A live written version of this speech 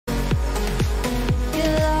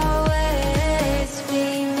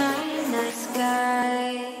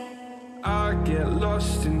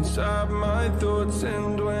inside my thoughts,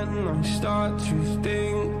 and when I start to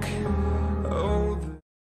think, oh.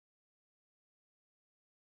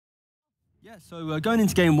 Yeah, so going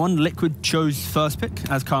into game one, Liquid chose first pick,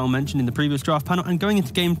 as Kyle mentioned in the previous draft panel, and going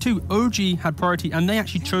into game two, OG had priority, and they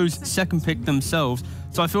actually chose second pick themselves.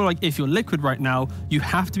 So I feel like if you're Liquid right now, you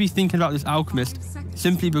have to be thinking about this Alchemist,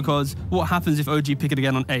 simply because what happens if OG pick it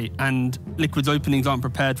again on 8, and Liquid's openings aren't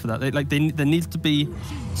prepared for that? There needs to be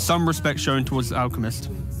some respect shown towards the Alchemist.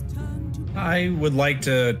 I would like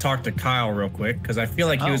to talk to Kyle real quick, because I feel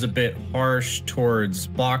like he was a bit harsh towards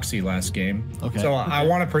Boxy last game. Okay. So I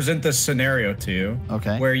want to present this scenario to you.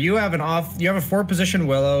 Okay. Where you have a 4-position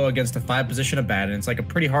Willow against a 5-position Abaddon. It's like a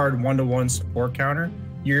pretty hard 1-to-1 support counter.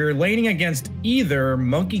 You're laning against either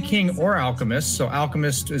Monkey King or Alchemist. So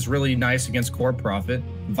Alchemist is really nice against Core Prophet.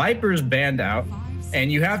 Viper's banned out.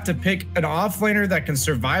 And you have to pick an offlaner that can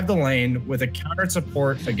survive the lane with a countered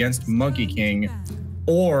support against Monkey King,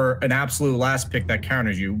 or an absolute last pick that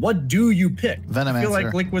counters you. What do you pick? Venomancer. I feel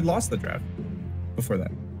like Liquid lost the draft before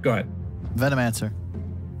that. Go ahead. Venomancer.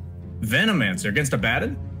 Venomancer against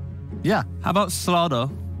Abaddon? Yeah. How about Slaughter?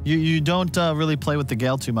 You don't really play with the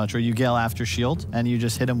Gale too much, or you Gale after shield, and you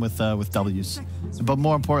just hit him with W's. But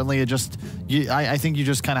more importantly, I think you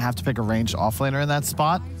just kind of have to pick a ranged offlaner in that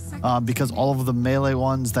spot, because all of the melee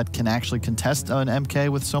ones that can actually contest an MK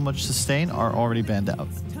with so much sustain are already banned out.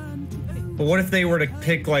 But what if they were to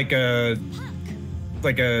pick like a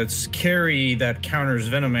carry that counters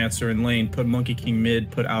Venomancer in lane, put Monkey King mid,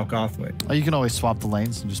 put Alk off lane? Oh, you can always swap the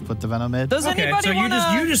lanes and just put the Venom mid. Does anybody so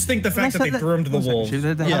you just think the fact that they threw him to the wolves.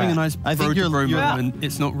 They're having a nice bro moment.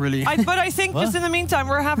 It's not really. But I think just in the meantime,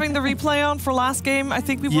 we're having the replay on for last game. I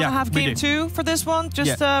think we want to have game 2 for this one,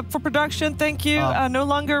 just for production. Thank you. No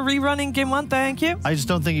longer rerunning game 1. Thank you. I just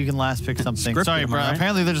don't think you can last pick something. Sorry, Brian. Right?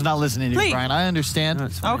 Apparently they're just not listening to you, Brian. I understand. No,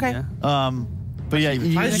 fine, okay. Yeah. But yeah,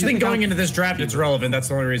 I just think going into this draft, it's relevant. That's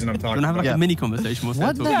the only reason I'm talking. Have like a mini conversation.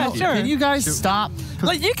 What the hell? Sure. Can you guys stop?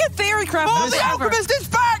 Like, you can theory craft. Oh, the Alchemist is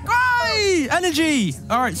back! Right! Energy!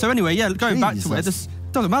 All right, so anyway, going back to it. This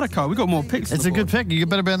doesn't matter, Carl. We got more picks. It's a good pick. You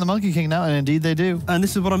better ban the Monkey King now, and indeed they do. And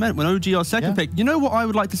this is what I meant when OG are second pick. You know what I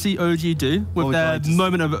would like to see OG do with their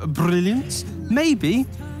moment of brilliance? Maybe,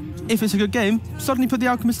 if it's a good game, suddenly put the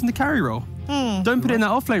Alchemist in the carry role. Don't put it in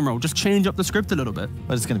that offlane role. Just change up the script a little bit.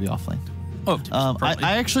 But it's going to be offlane. Oh,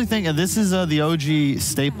 I actually think this is the OG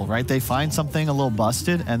staple, right? They find something a little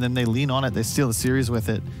busted, and then they lean on it. They steal the series with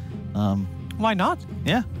it. Why not?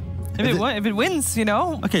 Yeah. If it wins, you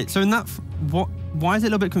know. Okay, so in that, why is it a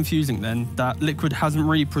little bit confusing then that Liquid hasn't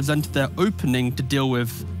really presented their opening to deal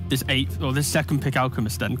with this 8th or this second pick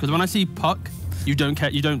Alchemist then? Because when I see Puck, you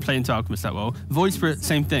don't play into Alchemist that well. Void Spirit,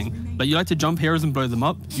 same thing. Like, you like to jump heroes and blow them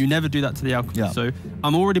up. You never do that to the Alchemist. Yeah. So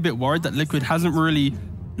I'm already a bit worried that Liquid hasn't really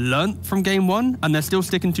learned from game 1, and they're still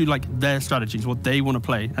sticking to like their strategies, what they want to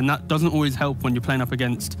play, and that doesn't always help when you're playing up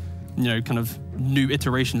against, you know, kind of new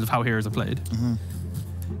iterations of how heroes are played.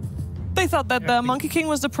 They thought that the Monkey King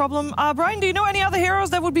was the problem. Brian, do you know any other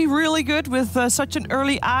heroes that would be really good with such an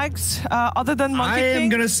early Ags other than Monkey King? I am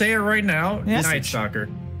gonna say it right now. Yes. Night Stalker.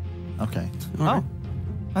 Okay. Right.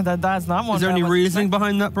 That's not one. Is there any reasoning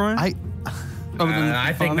behind that, Brian?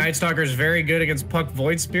 I think Night Stalker is very good against Puck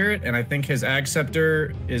Void Spirit, and I think his Ag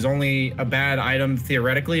Scepter is only a bad item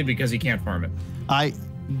theoretically because he can't farm it. I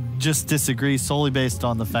just disagree solely based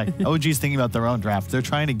on the fact OG's thinking about their own draft. They're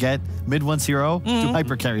trying to get mid-1 hero to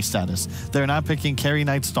hyper carry status. They're not picking carry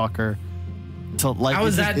Night Stalker to like. How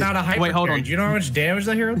is that not a hyper carry? Do you know how much damage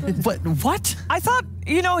that hero does? But what? I thought,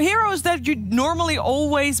 you know, heroes that you normally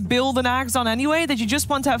always build an Ags on anyway, that you just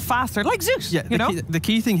want to have faster, like Zeus. Yeah, the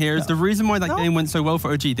key thing here is the reason why that game went so well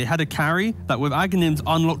for OG. They had a carry that with Aghanims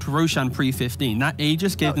unlocked Roshan pre-15. That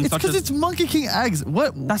Aegis gave them such a... It's because it's Monkey King Ags.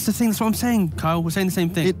 What? That's the thing. That's what I'm saying, Kyle. We're saying the same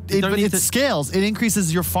thing. It scales. It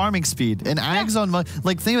increases your farming speed. And Ags on...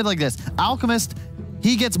 Like, think of it like this. Alchemist,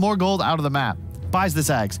 he gets more gold out of the map. Buys this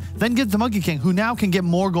Ags. Then gets the Monkey King, who now can get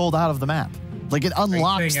more gold out of the map. Like, it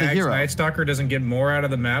unlocks the hero. Night Stalker doesn't get more out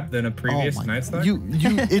of the map than a previous Night Stalker?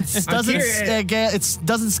 It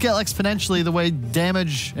doesn't scale exponentially the way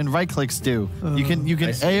damage and right clicks do. You can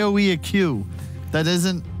AoE a Q. That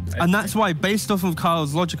isn't... And that's why, based off of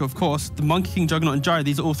Kyle's logic, of course, the Monkey King, Juggernaut, and Gyre,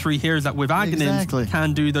 these are all 3 heroes that with Aghanims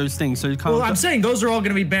can do those things. So I'm saying those are all going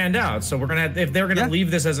to be banned out. So we're going to have, if they're going to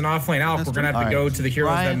leave this as an offlane Alch, we're going to have to go to the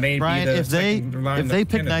heroes that may be the if they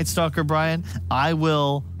pick Night Stalker, Brian, I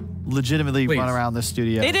will legitimately run around this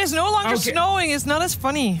studio. It is no longer snowing. It's not as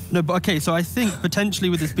funny. No, but okay, so I think potentially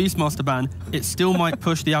with this Beastmaster ban, it still might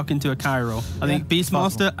push the Alk into a carry role. I think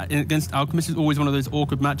Beastmaster against Alchemist is always one of those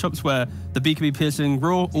awkward matchups where the BKB piercing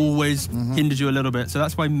raw always hinders you a little bit. So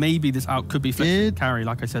that's why maybe this Alk could be flexible carry,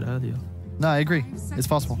 like I said earlier. No, I agree. It's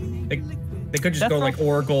possible. They could just go like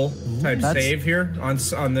Oracle type save here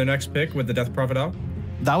on the next pick with the Death Prophet Alk.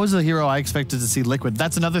 That was a hero I expected to see Liquid.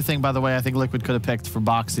 That's another thing, by the way, I think Liquid could have picked for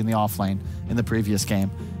boxing the offlane in the previous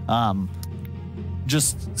game.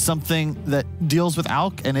 Just something that deals with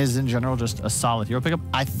Alk and is in general just a solid hero pickup.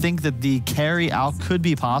 I think that the carry Alk could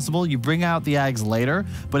be possible. You bring out the Ags later,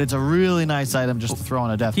 but it's a really nice item just to throw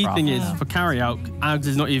on a Death Prophet. Key thing is, for carry Alk, Ags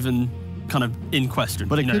is not even kind of in question.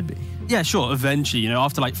 But it could be. Yeah, sure, eventually,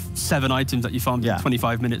 after like 7 items that you farmed in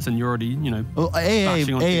 25 minutes and you're already, Well,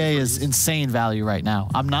 AA is insane value right now.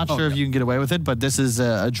 I'm not sure if you can get away with it, but this is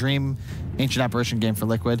a dream Ancient Apparition game for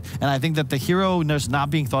Liquid. And I think that the hero not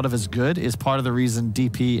being thought of as good is part of the reason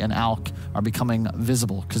DP and Alk are becoming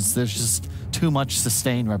visible, because there's just too much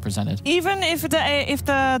sustain represented. Even if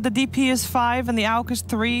the DP is 5 and the Alk is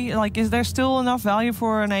 3, like, is there still enough value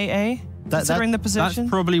for an AA? Considering the position? That's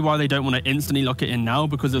probably why they don't want to instantly lock it in now,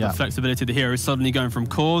 because of the flexibility of the hero suddenly going from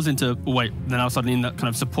cores into they're now suddenly in that kind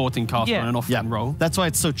of supporting caster and an off-lane role. That's why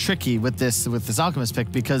it's so tricky with this Alchemist pick,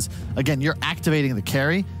 because again, you're activating the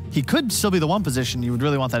carry. He could still be the one position you would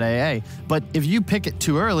really want that AA, but if you pick it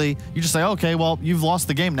too early, you just say, okay, well, you've lost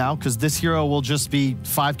the game now because this hero will just be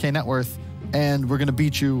 5k net worth and we're going to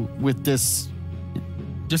beat you with this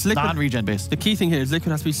non-regen base. The key thing here is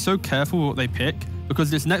Liquid has to be so careful with what they pick, because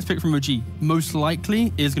this next pick from OG most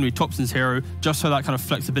likely is going to be Thompson's hero, just so that kind of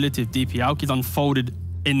flexibility of DP Alk is unfolded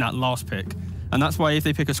in that last pick. And that's why if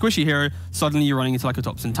they pick a squishy hero, suddenly you're running into like a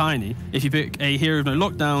Thompson Tiny. If you pick a hero with no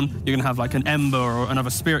lockdown, you're going to have like an Ember or another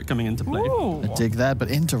Spirit coming into play. Ooh. I dig that, but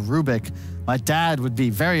into Rubik, my dad would be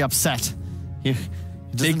very upset.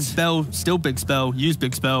 Big spell, still big spell, use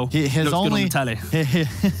big spell. His looks only, good on the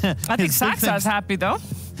tally. I think Saxa's happy though.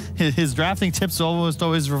 His drafting tips almost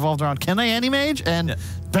always revolved around, can I Anti-Mage? And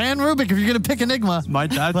ban Rubik if you're going to pick Enigma. My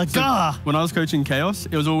dad, like, when I was coaching Chaos,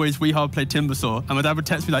 it was always we hard play Timbersaw. And my dad would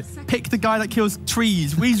text me like, pick the guy that kills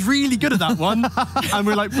trees. He's really good at that one. And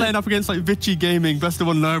we're like playing up against like Vichy Gaming, best of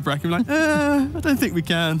one Lurbrack. And we're like, I don't think we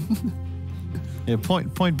can. Yeah,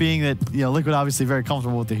 point being that, Liquid obviously very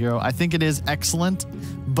comfortable with the hero. I think it is excellent,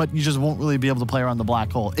 but you just won't really be able to play around the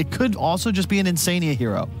black hole. It could also just be an Insania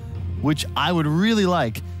hero, which I would really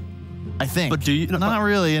like. I think. But do you not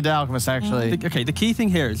really into Alchemist, actually? Okay, the key thing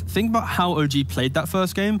here is think about how OG played that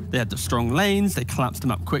first game. They had the strong lanes, they collapsed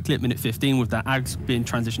them up quickly at minute 15 with their Ags being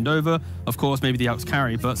transitioned over. Of course, maybe the Alks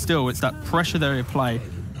carry, but still, it's that pressure they apply.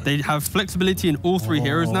 They have flexibility in all 3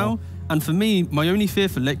 heroes now. And for me, my only fear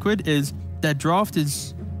for Liquid is their draft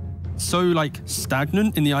is so like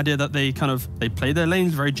stagnant in the idea that they play their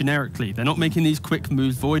lanes very generically. They're not making these quick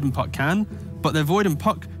moves Void and Puck can. But they're Void and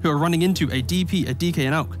Puck who are running into a DP, a DK,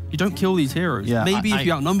 and Alk. You don't kill these heroes. Yeah, maybe if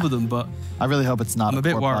you outnumber them, but I really hope it's not. I'm a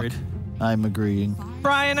bit worried. Puck. I'm agreeing.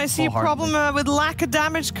 Brian, I see a problem with lack of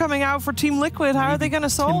damage coming out for Team Liquid. How are they going to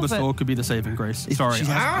solve it? Timbersaw could be the saving grace. Sorry.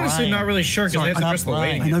 I'm honestly not really sure because they have to address the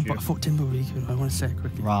lane. I know, but I thought Timber would be good. I want to say it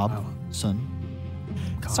quickly. Son.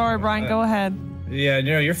 Sorry, Brian, go ahead. Yeah,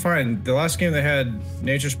 you're fine. The last game they had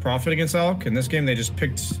Nature's Prophet against Alk, and this game they just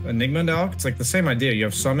picked Enigma and Alk. It's like the same idea. You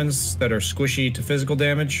have summons that are squishy to physical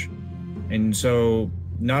damage, and so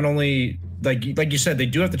not only like you said, they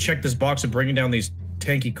do have to check this box of bringing down these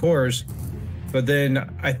tanky cores, but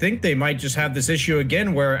then I think they might just have this issue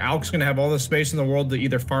again where Alk's gonna have all the space in the world to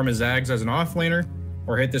either farm his Zags as an offlaner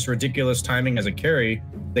or hit this ridiculous timing as a carry.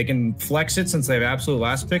 They can flex it since they have absolute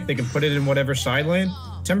last pick. They can put it in whatever side lane.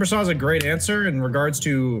 Timbersaw is a great answer in regards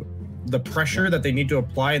to the pressure that they need to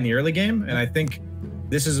apply in the early game. And I think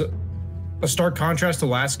this is a stark contrast to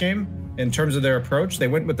last game in terms of their approach. They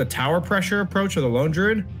went with the tower pressure approach of the Lone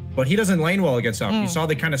Druid, but he doesn't lane well against Alk. You saw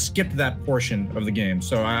they kind of skipped that portion of the game.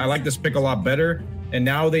 So I like this pick a lot better. And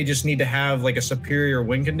now they just need to have like a superior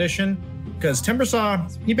win condition, because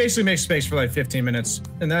Timbersaw, he basically makes space for like 15 minutes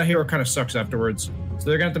and that hero kind of sucks afterwards. So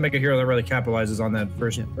they're gonna have to make a hero that really capitalizes on that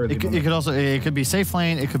first. Early it could be safe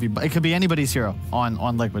lane. It could be anybody's hero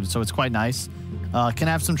on Liquid. So it's quite nice. Can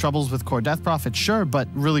have some troubles with core Death Prophet, sure, but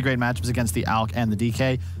really great matchups against the Alk and the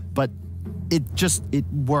DK. But it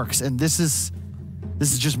works, and this is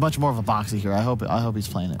just much more of a boxy hero. I hope he's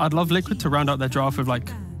playing it. I'd love Liquid to round out their draft with like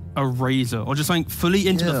a Razor or just something fully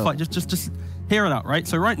into the fight. Just hear it out, right?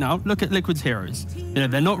 So right now, look at Liquid's heroes.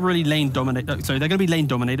 They're not really lane dominate. So they're going to be lane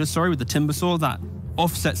dominators. Sorry, with the Timbersaw that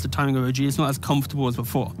offsets the timing of OG. It's not as comfortable as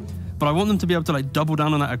before. but I want them to be able to like double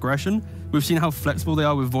down on that aggression. We've seen how flexible they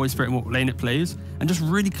are with Void Spirit and what lane it plays, and just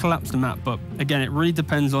really collapse the map. But again, it really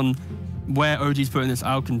depends on where OG's putting this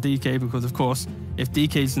Alk and DK, because of course, if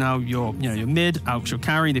DK's now your mid, Alk's your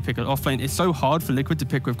carry, they pick it off lane. It's so hard for Liquid to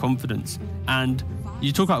pick with confidence. And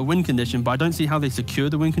you talk about a win condition, but I don't see how they secure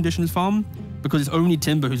the win conditions farm, because it's only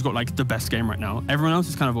Timber who's got like the best game right now. Everyone else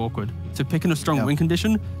is kind of awkward. So picking a strong win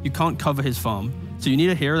condition, you can't cover his farm. So you need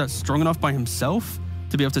a hero that's strong enough by himself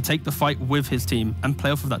to be able to take the fight with his team and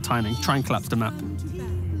play off of that timing, try and collapse the map.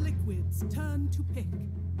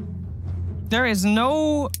 There is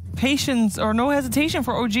no patience or no hesitation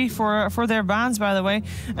for OG for their bans, by the way.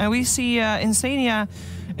 And we see Insania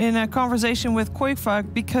in a conversation with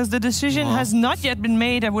Quakefug, because the decision has not yet been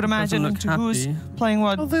made, I would imagine, to who's playing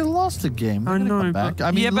what. Oh, they lost the game. I know, back. but,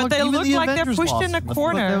 I mean, yeah, but they look like they're pushed in a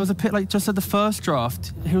corner. There was a pit like just at the first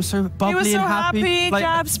draft. He was so bubbly He was so and happy. like,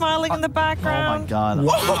 Jab smiling in the background. Oh my god.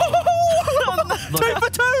 Whoa! 2 for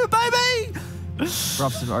 2, baby!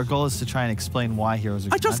 Robson, our goal is to try and explain why heroes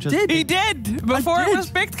are. I just did. He did before it was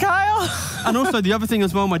picked, Kyle. And also the other thing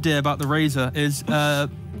as well, my dear, about the Razor is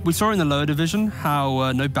we saw in the lower division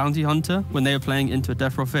how no Bounty Hunter, when they were playing into a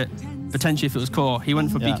Death Prophet, potentially if it was core, he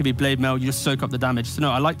went for BKB Blade Mail, you just soak up the damage. So no,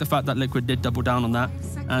 I like the fact that Liquid did double down on that.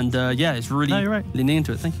 And yeah, it's really leaning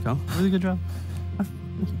into it. Thank you, Carl. Really good job.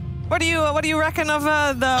 What do you reckon of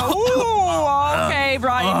the? Ooh, okay,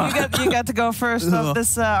 Brian, you get to go first of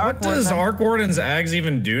this. What does Arc Warden's Ags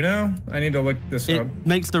even do now? I need to look this up. It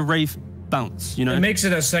makes the Wraith bounce, you know? It makes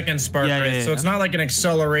it a second spark rate, so it's not like an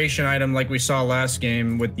acceleration item like we saw last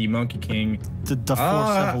game with the Monkey King. The Force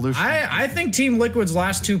Evolution. I think Team Liquid's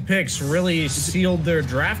last 2 picks really sealed their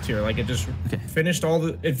draft here. Like, it just finished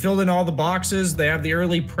it filled in all the boxes. They have the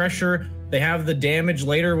early pressure. They have the damage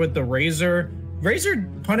later with the Razor. Razor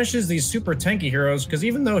punishes these super tanky heroes, because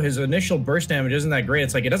even though his initial burst damage isn't that great,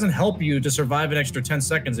 it's like it doesn't help you to survive an extra 10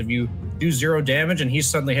 seconds if you do 0 damage and he's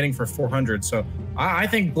suddenly hitting for 400. So I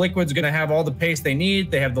think Liquid's going to have all the pace they need.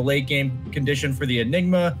 They have the late game condition for the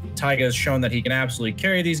Enigma. Taiga has shown that he can absolutely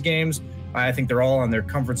carry these games. I think they're all on their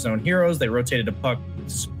comfort zone heroes. They rotated a Puck to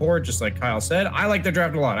support, just like Kyle said. I like their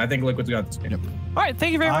draft a lot. I think Liquid's got this game. All right,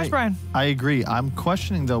 thank you very much, Brian. I agree. I'm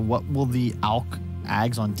questioning, though, what will the Alk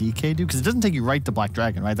Ags on DK do? Because it doesn't take you right to Black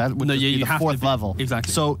Dragon, right? That would be the 4th level.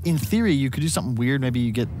 Exactly. So in theory, you could do something weird. Maybe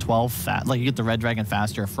you get 12 like you get the Red Dragon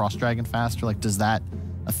faster, or Frost Dragon faster. Like, does that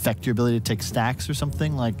affect your ability to take stacks or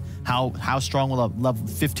something? Like, how strong will a level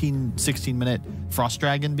 15, 16 minute Frost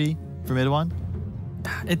Dragon be for mid one?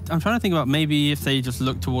 I'm trying to think about maybe if they just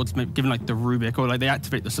look towards maybe giving like the Rubik, or like they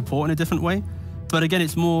activate the support in a different way. But again,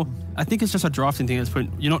 it's more, I think it's just a drafting thing at this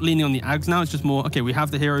point. You're not leaning on the Ags now. It's just more, okay, we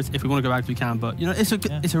have the heroes. If we want to go back, we can. But, you know, it's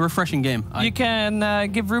a refreshing game. You can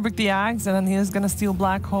give Rubik the Ags, and then he's going to steal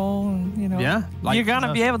Black Hole. And, you know, you're going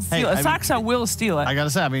to be able to steal it. Saxa will steal it. I got to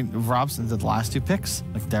say, I mean, Robson did the last 2 picks.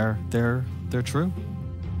 Like, they're true.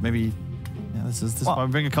 Maybe... Yeah, this is why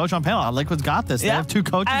we bring a coach on panel. Liquid's got this. They have 2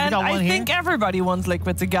 coaches. And we got one I think everybody wants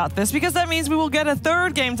Liquid to got this, because that means we will get a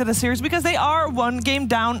 3rd game to the series, because they are 1 game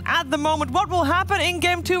down at the moment. What will happen in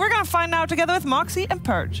game 2? We're going to find out together with Moxie and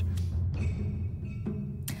Purge.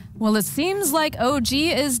 Well, it seems like OG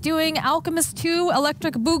is doing Alchemist 2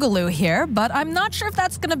 Electric Boogaloo here, but I'm not sure if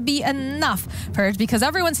that's going to be enough, Purge, because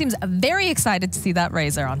everyone seems very excited to see that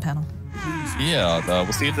Razor on panel. Yeah,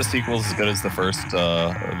 we'll see if the sequel's as good as the first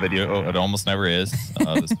video. It almost never is,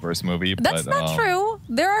 this first movie. That's not true.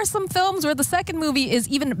 There are some films where the second movie is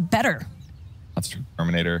even better. That's true.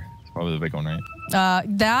 Terminator is probably the big one, right?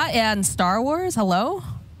 That and Star Wars, hello?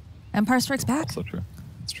 Empire Strikes Back. Also true.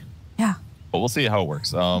 That's true. Yeah. But we'll see how it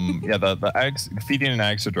works. Yeah, the Ags, feeding an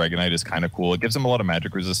Ags to Dragonite is kind of cool. It gives him a lot of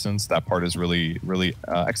magic resistance. That part is really, really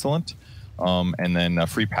excellent. And then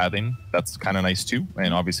free pathing, that's kind of nice too.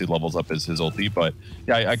 And obviously levels up his ulti. But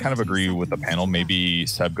yeah, I kind of agree with the panel. Maybe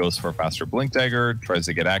Seb goes for a faster Blink Dagger, tries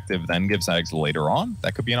to get active, then gives Ags later on.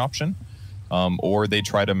 That could be an option. Or they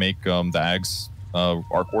try to make the Ags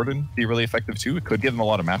Arc Warden be really effective too. It could give them a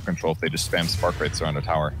lot of map control if they just spam Spark Rates around a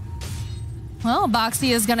tower. Well,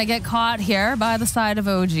 Boxy is going to get caught here by the side of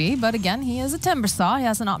OG. But again, he is a Timbersaw. He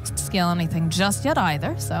hasn't opted to scale anything just yet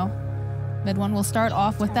either. So mid one will start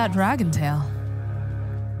off with that Dragon Tail.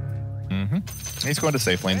 He's going to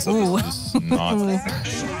safe lane, so this is not...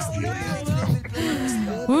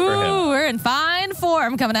 Ooh, we're in fine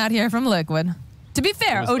form coming out here from Liquid. To be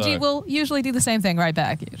fair, OG will usually do the same thing right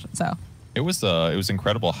back. So it was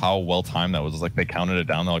incredible how well timed that was. It was like they counted it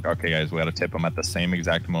down. They're like, okay, guys, we got to tip him at the same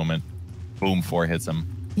exact moment. Boom, 4 hits him.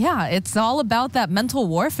 Yeah, it's all about that mental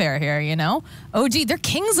warfare here, you know? OG, they're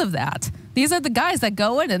kings of that. These are the guys that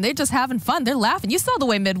go in and they're just having fun. They're laughing. You saw the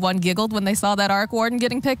way mid one giggled when they saw that Arc Warden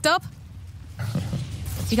getting picked up.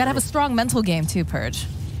 You got to have a strong mental game too, Purge.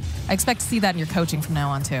 I expect to see that in your coaching from now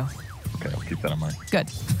on too. Okay, I'll keep that in mind. Good.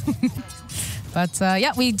 But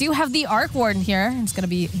yeah, we do have the Arc Warden here. It's going to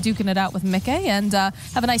be duking it out with Mikke and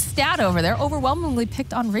have a nice stat over there. Overwhelmingly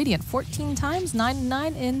picked on Radiant 14 times,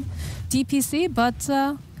 9-9 in DPC, but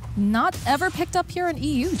not ever picked up here in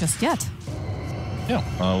EU just yet. Yeah,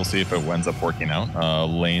 we'll see if it ends up working out.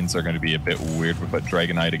 Lanes are going to be a bit weird. We've got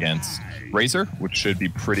Dragon Knight against Razor, which should be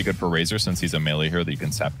pretty good for Razor since he's a melee hero that you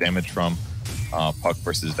can sap damage from. Puck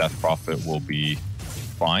versus Death Prophet will be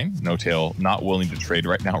fine. No Tail not willing to trade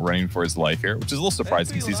right now, running for his life here, which is a little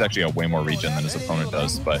surprising because he's actually got way more regen than his opponent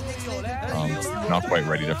does, but not quite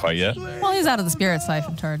ready to fight yet. Well, he's out of the Spirit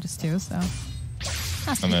Siphon charges too, so.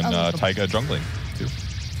 And then Taiga jungling too.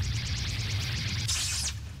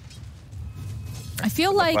 I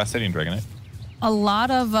feel like last hitting Dragon Knight. a lot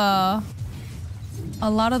of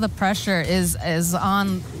the pressure is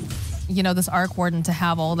on, you know, this Arc Warden to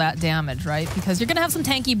have all that damage, right? Because you're gonna have some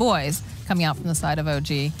tanky boys coming out from the side of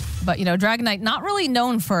OG, but you know, Dragon Knight not really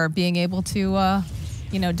known for being able to,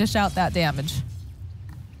 you know, dish out that damage.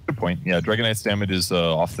 Good point. Yeah, Dragon Knight's damage is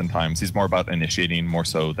oftentimes he's more about initiating more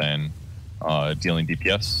so than dealing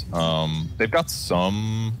DPS. They've got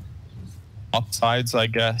some upsides, I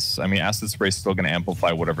guess. I mean, Acid Spray is still going to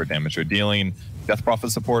amplify whatever damage you're dealing. Death Prophet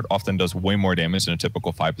support often does way more damage than a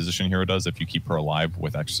typical 5-position hero does if you keep her alive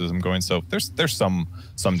with Exorcism going. So there's some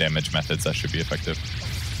damage methods that should be effective.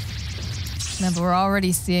 Yeah, but we're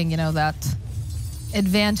already seeing, you know, that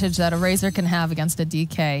advantage that a Razor can have against a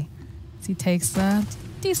DK. So he takes a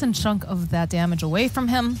decent chunk of that damage away from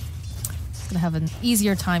him. He's going to have an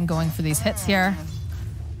easier time going for these hits here.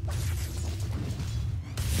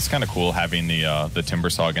 It's kind of cool having the Timber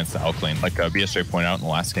Saw against the Alk lane. Like BSJ pointed out in the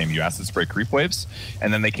last game, you Acid Spray creep waves,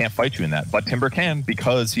 and then they can't fight you in that. But Timber can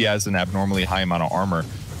because he has an abnormally high amount of armor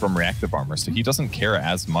from reactive armor, so he doesn't care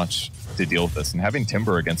as much to deal with this. And having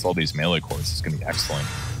Timber against all these melee cores is going to be excellent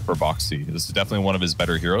for Boxy. This is definitely one of his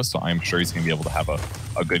better heroes, so I'm sure he's going to be able to have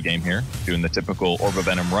a good game here. Doing the typical Orb of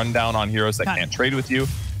Venom rundown on heroes that can't trade with you.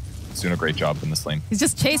 He's doing a great job in this lane. He's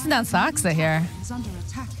just chasing down Saxa here.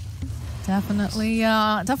 Definitely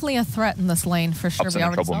a threat in this lane for sure. We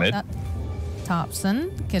already saw that.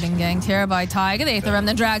 Thompson getting ganked here by Taiga. The Aether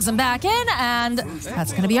Remnant drags him back in, and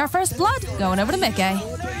that's going to be our first blood. Going over to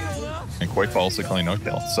Mikke. And Quake also killing No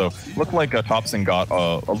Tail. So looked like Thompson got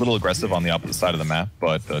a little aggressive on the opposite side of the map,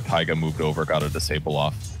 but Taiga moved over, got a disable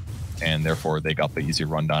off, and therefore they got the easy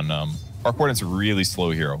rundown. Arc Warden's a really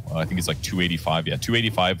slow hero. I think he's like 285. Yeah,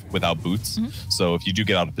 285 without boots. So if you do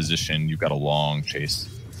get out of position, you've got a long chase.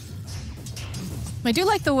 I do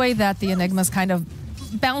like the way that the Enigma's kind of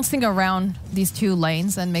bouncing around these two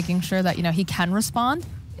lanes and making sure that, you know, he can respond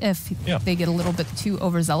if they get a little bit too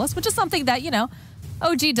overzealous, which is something that, you know,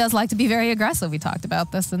 OG does like to be very aggressive. We talked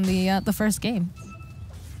about this in the first game.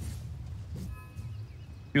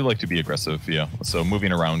 You like to be aggressive, yeah. So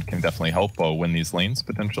moving around can definitely help win these lanes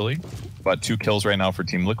potentially. But 2 kills right now for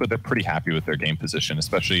Team Liquid. They're pretty happy with their game position,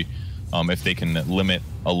 especially if they can limit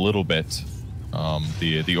a little bit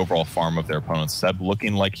the overall farm of their opponents. Seb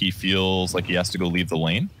looking like he feels like he has to go leave the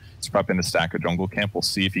lane. He's prepping to stack a jungle camp. We'll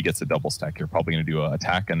see if he gets a double stack here. Probably going to do an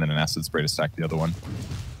attack and then an Acid Spray to stack the other one,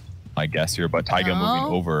 I guess here. But Taiga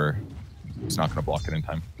moving over, he's not going to block it in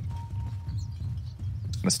time.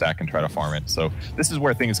 Going to stack and try to farm it. So this is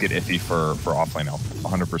where things get iffy for offlane elf,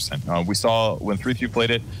 100%. We saw when 3-3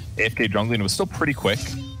 played it, AFK jungling was still pretty quick,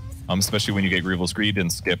 especially when you get Grievel's Greed and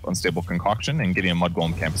skip Unstable Concoction, and getting a Mud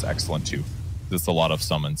Golem camp is excellent too. It's a lot of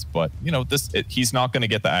summons, but you know, he's not going to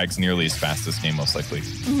get the Ags nearly as fast this game, most likely,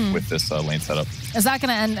 with this lane setup. Is that going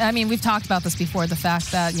to end? I mean, we've talked about this before, the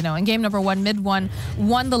fact that, you know, in game number 1, mid 1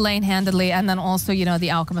 won the lane handedly, and then also, you know,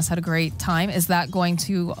 the Alchemist had a great time. Is that going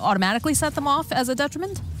to automatically set them off as a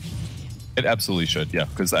detriment? It absolutely should, yeah,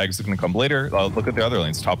 because the Ags are going to come later. Look at the other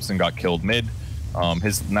lanes. Thompson got killed mid.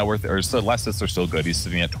 His net worth, or last hits are still good. He's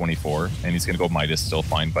sitting at 24, and he's going to go Midas, still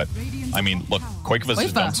fine. But, I mean, look, Quakeva's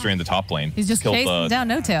just dumpstering the top lane. He's just chasing down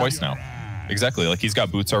No Tail twice now. Exactly, like he's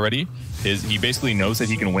got boots already. He basically knows that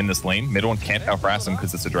he can win this lane. Mid one can't out-harass him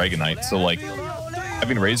because it's a Dragon Knight. So, like,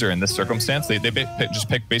 having Razor in this circumstance, they just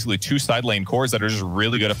pick basically 2 side lane cores that are just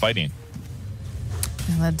really good at fighting.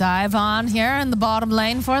 And the dive on here in the bottom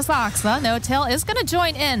lane for Saxa. No Tail is going to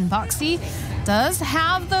join in. Boxy does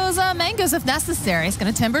have those mangoes if necessary. He's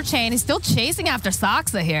going to Timber Chain. He's still chasing after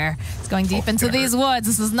Saxa here. He's going deep into these woods.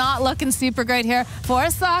 This is not looking super great here for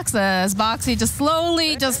Saxa as Boxy just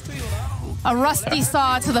slowly A rusty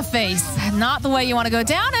saw to the face. Not the way you want to go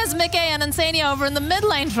down as Mickey and Insania over in the mid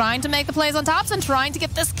lane trying to make the plays on tops and trying to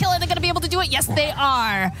get this kill. Are they going to be able to do it? Yes, they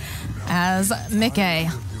are. As Mickey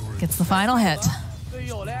gets the final hit.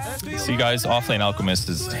 See, guys, offlane Alchemist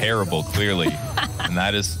is terrible, clearly. And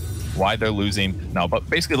that is why they're losing. No, but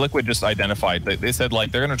basically Liquid just identified, they said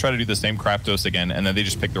like they're going to try to do the same Craptos again, and then they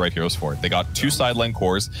just picked the right heroes for it. They got 2 side lane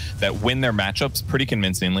cores that win their matchups pretty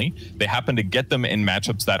convincingly. They happen to get them in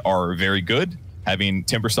matchups that are very good. Having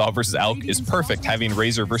Timbersaw versus Alk is perfect. Having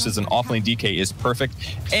Razor versus an offlane DK is perfect.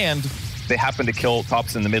 And they happen to kill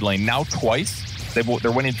tops in the mid lane now twice.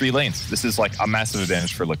 They're winning 3 lanes. This is like a massive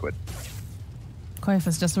advantage for Liquid. Koif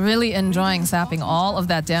is just really enjoying sapping all of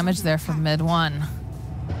that damage there from mid 1.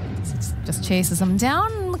 Just chases him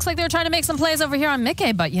down. Looks like they were trying to make some plays over here on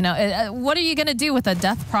Mickey, but you know, what are you going to do with a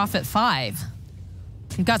Death Prophet 5?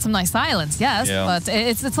 You've got some nice silence, yes, but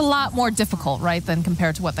it's a lot more difficult, right, than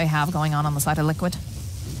compared to what they have going on the side of Liquid.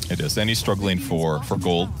 It is, and he's struggling for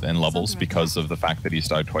gold and levels because of the fact that he's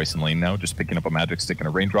died twice in lane now. Just picking up a magic stick and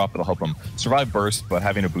a raindrop, it'll help him survive burst, but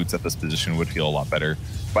having a boots at this position would feel a lot better.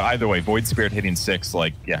 But either way, Void Spirit hitting 6,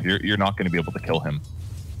 like, yeah, you're not going to be able to kill him.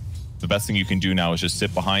 The best thing you can do now is just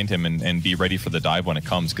sit behind him and be ready for the dive when it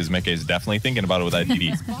comes, because Mickey is definitely thinking about it with that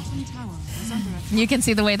DD. You can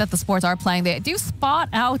see the way that the sports are playing. They do spot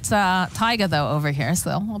out Taiga, though, over here,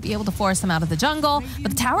 so we'll be able to force him out of the jungle. But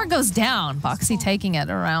the tower goes down. Boxy taking it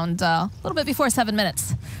around a little bit before 7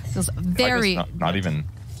 minutes. Feels very... He's not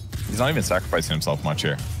even sacrificing himself much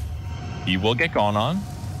here. He will get gone on,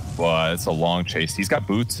 but it's a long chase. He's got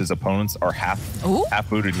boots. His opponents are half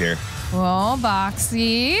booted here. Oh,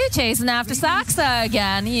 Boxy chasing after Saxa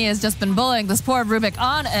again. He has just been bullying this poor Rubik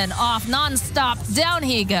on and off, non-stop. Down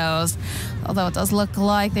he goes. Although it does look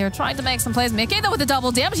like they're trying to make some plays. Mickey, though, with the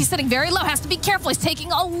double damage. He's sitting very low. Has to be careful. He's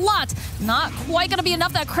taking a lot. Not quite going to be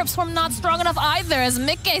enough. That Crypt Swarm not strong enough either, as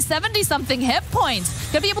Mickey, 70-something hit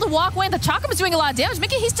points. Going to be able to walk away, and the Chakram is doing a lot of damage.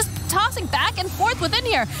 Mickey, he's just tossing back and forth within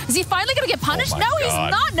here. Is he finally going to get punished? No, he's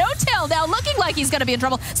not. No tail now, looking like he's going to be in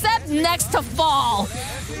trouble. Set next to fall.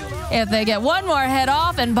 If they get one more hit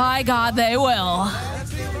off, and by God, they will.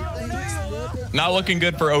 Not looking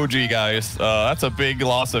good for OG, guys. That's a big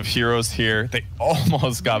loss of heroes here. They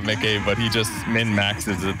almost got Mickey, but he just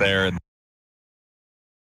min-maxes it there.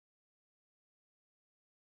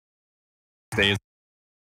 Stays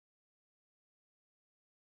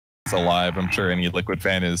alive. I'm sure any Liquid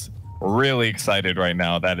fan is really excited right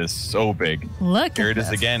now. That is so big. Look here it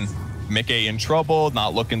is again. Mickey in trouble,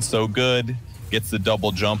 not looking so good. Gets the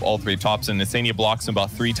double jump, all 3 tops, and Insania blocks him about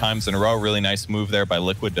 3 times in a row. Really nice move there by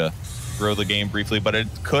Liquid to throw the game briefly, but it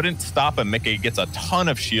couldn't stop him. Mickey gets a ton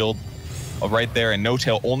of shield right there, and No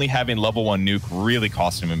Tail only having level 1 nuke really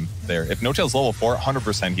costing him there. If No Tail's level 4,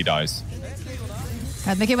 100% he dies.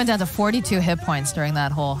 God, Mickey went down to 42 hit points during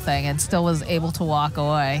that whole thing and still was able to walk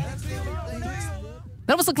away.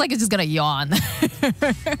 That almost looked like it's just gonna yawn.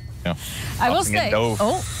 Yeah. I will say,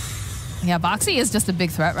 yeah, Boxy is just a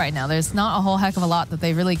big threat right now. There's not a whole heck of a lot that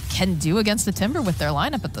they really can do against the Timber with their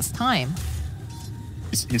lineup at this time.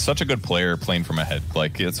 He's such a good player playing from ahead.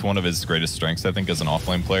 Like, it's one of his greatest strengths, I think, as an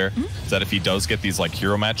offlane player, is that if he does get these like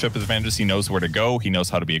hero matchup advantages, he knows where to go. He knows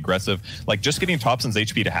how to be aggressive. Like, just getting Thompson's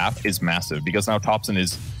HP to half is massive, because now Thompson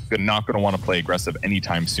is not going to want to play aggressive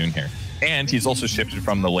anytime soon here. And he's also shifted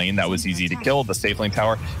from the lane that was easy to kill, the safe lane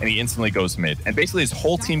tower, and he instantly goes mid. And basically his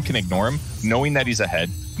whole team can ignore him, knowing that he's ahead,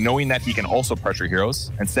 knowing that he can also pressure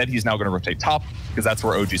heroes. Instead, he's now going to rotate top, because that's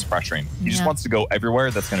where OG's pressuring. He just wants to go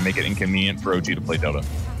everywhere. That's going to make it inconvenient for OG to play Dota.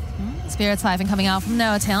 Spirit Siphon coming out from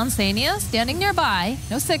No Tail. Insania standing nearby.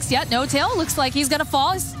 No 6 yet. No Tail looks like he's going to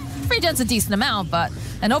fall. He's regens a decent amount, but...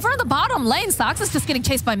 And over on the bottom lane, Sox is just getting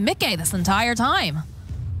chased by Mickey this entire time.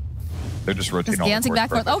 They're just rotating just dancing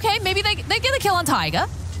back and forth. Okay, maybe they get a kill on Taiga.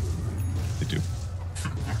 They do.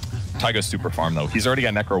 Taiga's super farm, though. He's already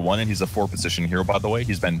got Necro 1, and he's a 4-position hero, by the way.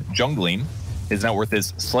 He's been jungling. His net worth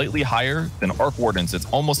is slightly higher than Arc Wardens. It's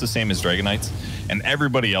almost the same as Dragonites. And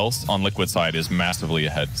everybody else on Liquid side is massively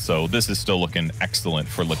ahead. So this is still looking excellent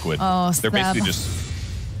for Liquid. Oh, they're basically just...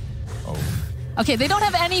 Okay, they don't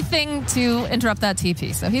have anything to interrupt that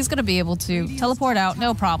TP, so he's going to be able to teleport out,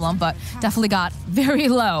 no problem, but definitely got very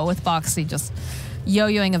low with Boxy just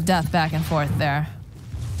yo-yoing of death back and forth there.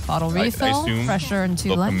 Bottle refill, pressure in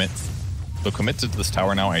 2 lanes. They'll commit to this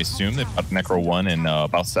tower now, I assume. They've got Necro 1 in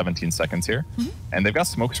about 17 seconds here. And they've got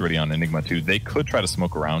smokes ready on Enigma too. They could try to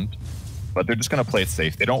smoke around, but they're just going to play it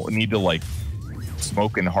safe. They don't need to like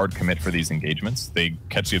smoke and hard commit for these engagements. They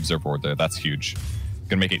catch the Observer Ward there. That's huge.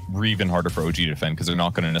 Going to make it even harder for OG to defend, because they're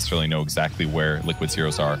not going to necessarily know exactly where Liquid's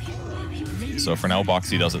heroes are. So for now,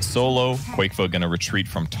 Boxy does it solo. Quakefoot gonna retreat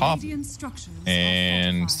from top.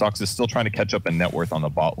 And Sox is still trying to catch up in net worth on the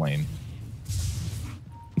bot lane.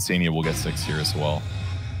 Insania will get 6 here as well.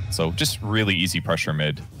 So just really easy pressure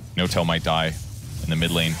mid. No-Tail might die in the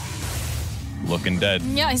mid lane. Looking dead.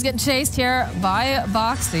 Yeah, he's getting chased here by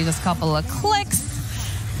Boxy. Just a couple of clicks.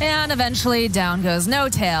 And eventually down goes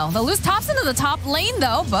No-Tail. They'll lose tops into the top lane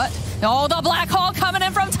though, but oh, the black hole coming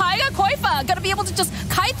in from Taiga. Koifa gonna be able to just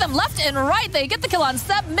kite them left and right. They get the kill on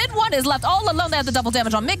Seb. Mid one is left all alone. They have the double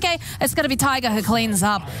damage on Mickey. It's gonna be Taiga who cleans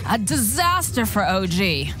up. A disaster for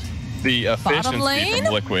OG. The efficiency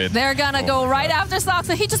from Liquid. They're gonna go right after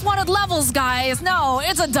Soxa. He just wanted levels, guys. No,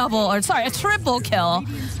 it's a a triple kill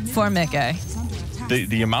for Mickey.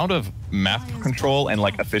 The amount of map control and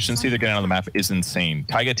like efficiency they're getting on the map is insane.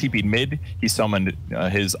 Taiga TP'd mid, he summoned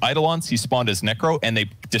his Eidolons, he spawned his Necro, and they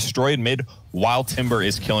destroyed mid while Timber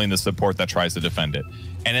is killing the support that tries to defend it.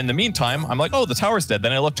 And in the meantime, I'm like, oh, the tower's dead.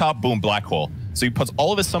 Then I look top, boom, black hole. So he puts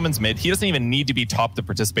all of his summons mid. He doesn't even need to be top to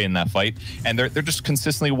participate in that fight. And they're just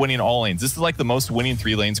consistently winning all lanes. This is like the most winning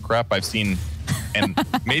 3 lanes crap I've seen, and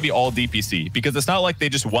maybe all DPC. Because it's not like they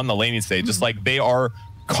just won the laning stage. Just like they are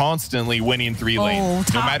constantly winning 3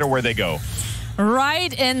 lanes, no matter where they go.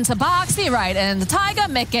 Right into Boxy, right into Taiga.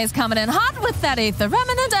 Mickey's coming in hot with that Aether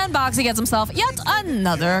Remnant, and Boxy gets himself yet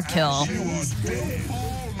another kill.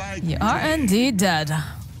 You are indeed dead.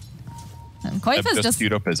 And Koifa's just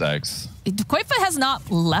queued up his eggs. Koifa has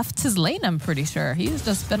not left his lane, I'm pretty sure. He's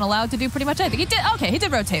just been allowed to do pretty much anything. He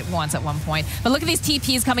did rotate once at one point. But look at these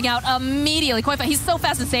TPs coming out immediately. Koifa, he's so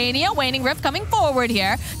fast. Insania, Waning Rift coming forward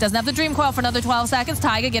here. Doesn't have the Dream Coil for another 12 seconds.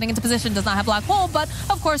 Taiga getting into position, does not have Black Hole, but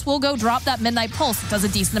of course will go drop that Midnight Pulse. Does a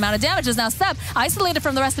decent amount of damage. Is now Seb isolated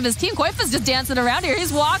from the rest of his team. Koifa's just dancing around here.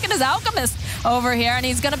 He's walking his Alchemist over here, and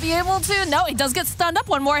he's going to be able to... No, he does get stunned up.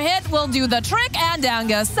 One more hit will do the trick, and down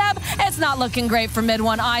goes Seb. It's not looking great for mid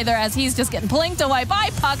one either, as he's just getting blinked away by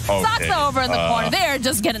Puck. Okay. Soxa over in the corner. They're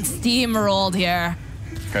just getting steamrolled here.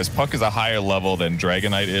 Guys, Puck is a higher level than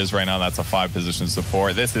Dragonite is right now. That's a 5-position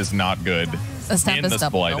support. This is not good. The Tempest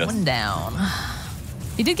double going down.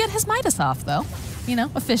 He did get his Midas off, though. You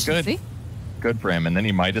know, efficiency. Good for him. And then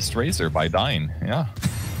he Midas Razor by dying. Yeah.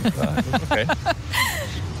 Okay.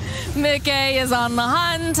 Mickey is on the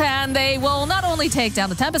hunt, and they will not only take down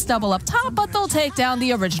the Tempest double up top, but they'll take down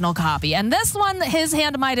the original copy. And this one, his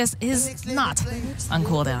hand Midas is not on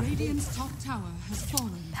cooldown.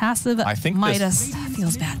 Passive Midas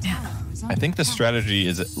feels bad, man. I think the strategy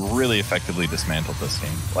is really effectively dismantled this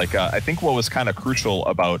game. Like, I think what was kind of crucial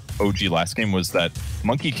about OG last game was that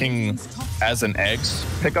Monkey King as an eggs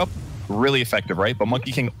pickup, really effective, right? But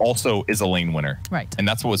Monkey King also is a lane winner. Right. And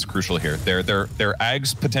that's what was crucial here. Their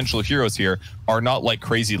Ag's potential heroes here are not like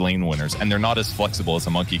crazy lane winners, and they're not as flexible as a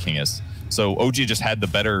Monkey King is. So OG just had the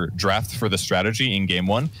better draft for the strategy in game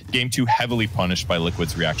 1. Game 2 heavily punished by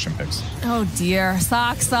Liquid's reaction picks. Oh dear.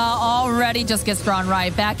 Soxa already just gets drawn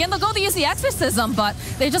right back in. They'll go to use the Exorcism, but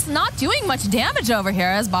they're just not doing much damage over here,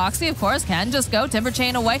 as Boxy, of course, can just go Timber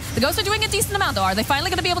Chain away. The Ghosts are doing a decent amount, though. Are they finally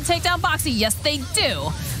going to be able to take down Boxy? Yes, they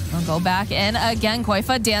do. We'll go back in again.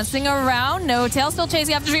 Koifa dancing around. No-Tail still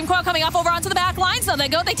chasing after Dream Coil, coming off over onto the back line. So they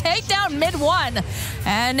go, they take down mid one.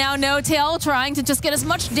 And now No-Tail trying to just get as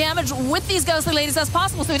much damage with these ghostly ladies as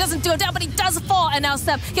possible, so he doesn't do it down, but he does fall. And now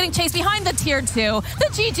Seb getting chased behind the tier 2. The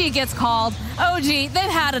GG gets called. OG, they've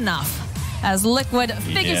had enough. As Liquid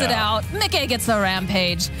figures it out, Mickey gets a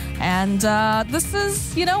rampage. And this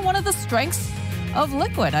is, you know, one of the strengths of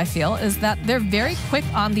Liquid, I feel, is that they're very quick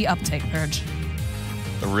on the uptake, Purge.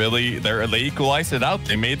 Really, they equalized it out.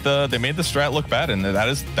 They made the strat look bad, and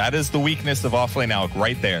that is the weakness of offlane Alc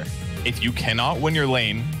right there. If you cannot win your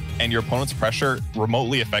lane and your opponent's pressure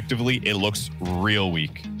remotely effectively, it looks real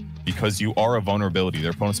weak because you are a vulnerability.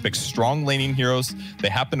 Their opponents pick strong laning heroes. They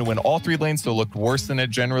happen to win all 3 lanes, so it looked worse than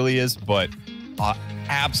it generally is, but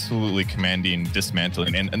absolutely commanding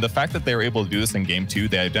dismantling. And the fact that they were able to do this in game 2,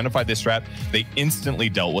 they identified this strat, they instantly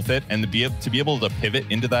dealt with it, and to be able to pivot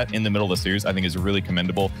into that in the middle of the series, I think is really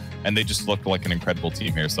commendable. And they just looked like an incredible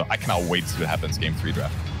team here. So I cannot wait to see what happens game 3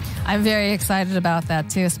 draft. I'm very excited about that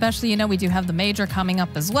too, especially, you know, we do have the major coming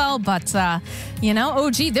up as well, but, you know,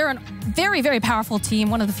 OG, they're a very, very powerful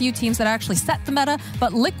team, one of the few teams that actually set the meta,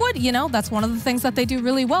 but Liquid, you know, that's one of the things that they do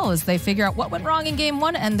really well is they figure out what went wrong in game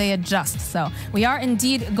 1 and they adjust. So we are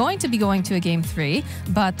indeed going to be going to a game 3,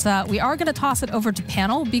 but we are going to toss it over to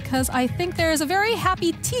panel because I think there is a very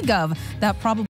happy T-Gov that probably